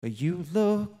You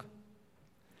look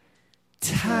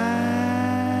tired.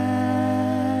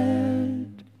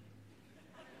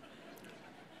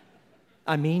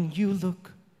 I mean, you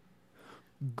look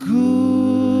good,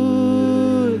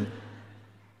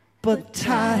 but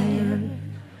tired.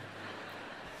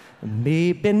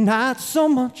 Maybe not so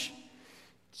much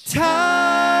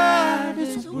tired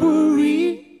as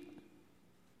worry.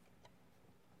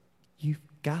 You've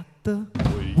got the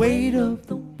weight of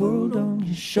the world on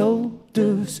your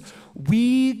shoulders.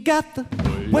 We got the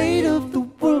weight of the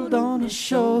world on our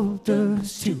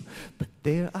shoulders too. But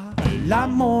there are a lot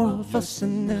more of us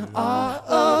than there are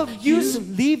of you. So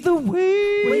leave the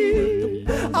weight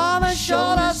on the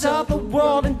shoulders of the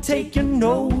world and take your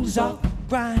nose off the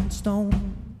grindstone.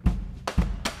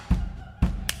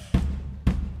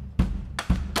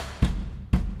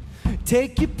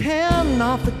 Take your pen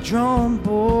off the drum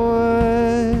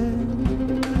board.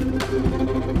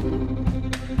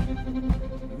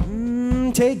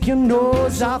 Take your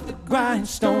nose off the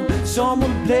grindstone.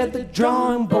 Someone bled the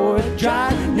drawing board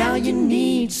dry. Now you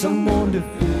need someone to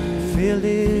fill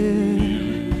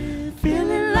it.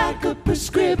 Feeling like a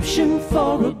prescription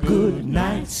for a good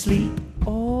night's sleep.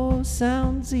 Oh,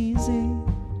 sounds easy.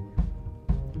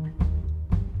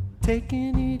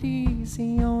 Taking it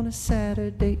easy on a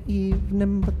Saturday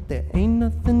evening, but there ain't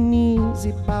nothing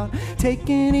easy about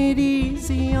taking it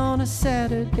easy on a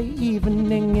Saturday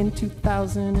evening in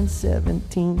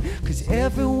 2017. 'Cause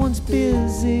everyone's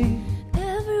busy.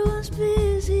 Everyone's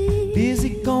busy.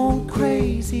 Busy going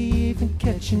crazy, even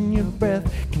catching your breath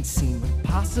can seem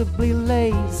impossibly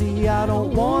lazy. I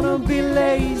don't wanna be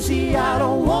lazy, I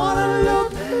don't wanna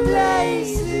look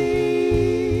lazy.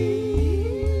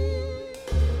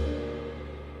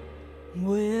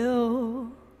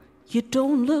 Well, you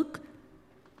don't look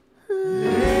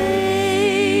lazy.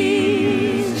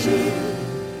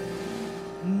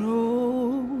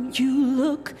 No, you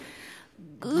look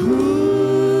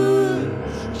good.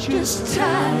 Just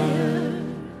tired.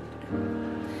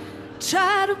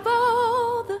 Tired of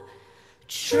all the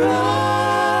trouble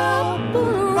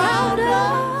around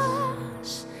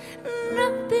us.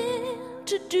 Nothing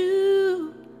to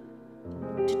do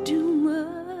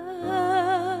much.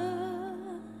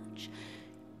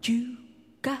 You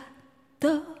got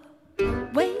the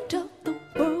weight of the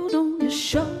world on your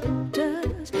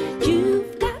shoulders.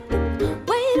 You've got the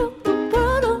weight of the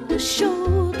world on your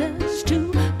shoulders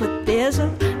too. But there's a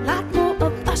lot more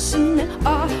of us than there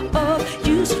are of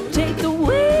you. So take the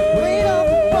weight of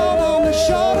the world on the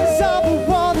shoulders of the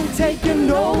world and take your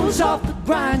nose off the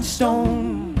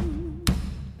grindstone.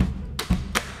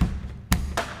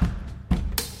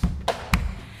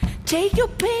 Take your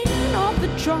pain off the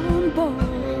drawing board.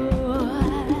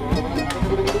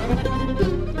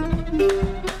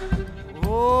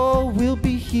 Oh, we'll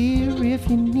be here if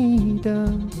you need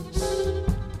us.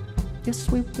 Yes,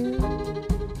 we will.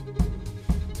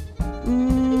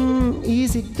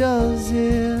 Easy does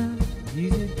it.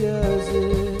 Easy does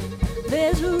it.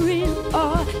 There's a real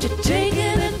art to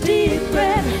taking a deep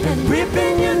breath and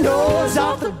ripping your nose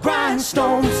off the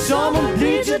grindstone. Someone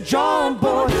bleeds your drawing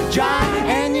board dry,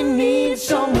 and you need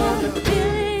someone to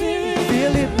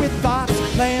fill it with thoughts,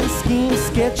 plans, schemes,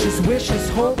 sketches, wishes,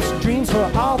 hopes, dreams for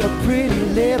all the pretty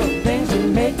little things we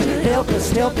make to help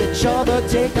us help each other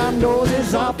take our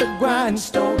noses off the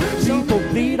grindstone. People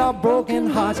bleed our broken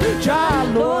hearts dry,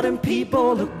 Lord, and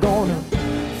people are gonna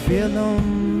feel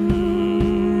them.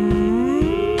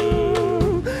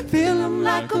 Feel them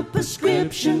like a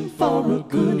prescription for a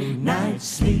good night's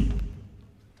sleep.